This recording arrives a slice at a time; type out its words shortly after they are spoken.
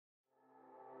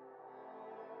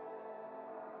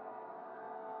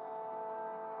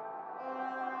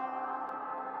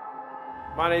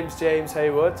My name's James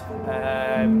Hayward.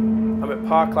 I'm at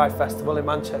Parklife Festival in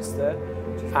Manchester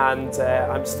and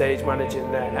I'm stage managing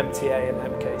the MTA and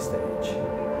MK stage.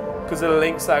 Because of the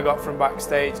links that I got from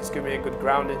Backstage, it's given me a good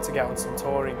grounding to get on some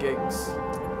touring gigs.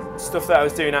 Stuff that I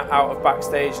was doing out of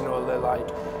Backstage and all the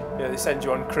they send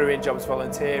you on crewing jobs,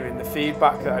 volunteering. The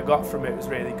feedback that I got from it was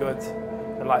really good.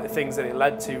 And the things that it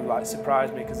led to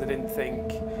surprised me, because I didn't think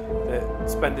that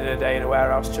spending a day in a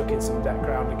warehouse chucking some deck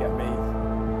around and get me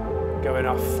going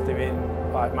off doing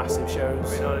massive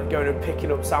shows, going and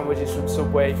picking up sandwiches from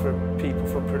Subway from people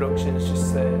from productions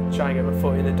just to try and get my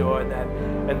foot in the door, and then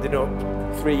ending up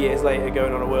 3 years later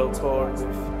going on a world tour with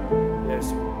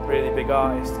some really big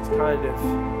artists. It's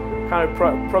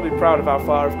probably proud of how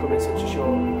far I've come in such a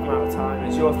short amount of time.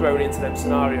 As you're thrown into them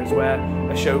scenarios where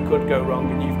a show could go wrong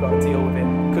and you've got to deal with it.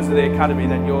 Because of the academy,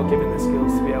 then you're given the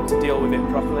skills to be able to deal with it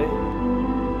properly.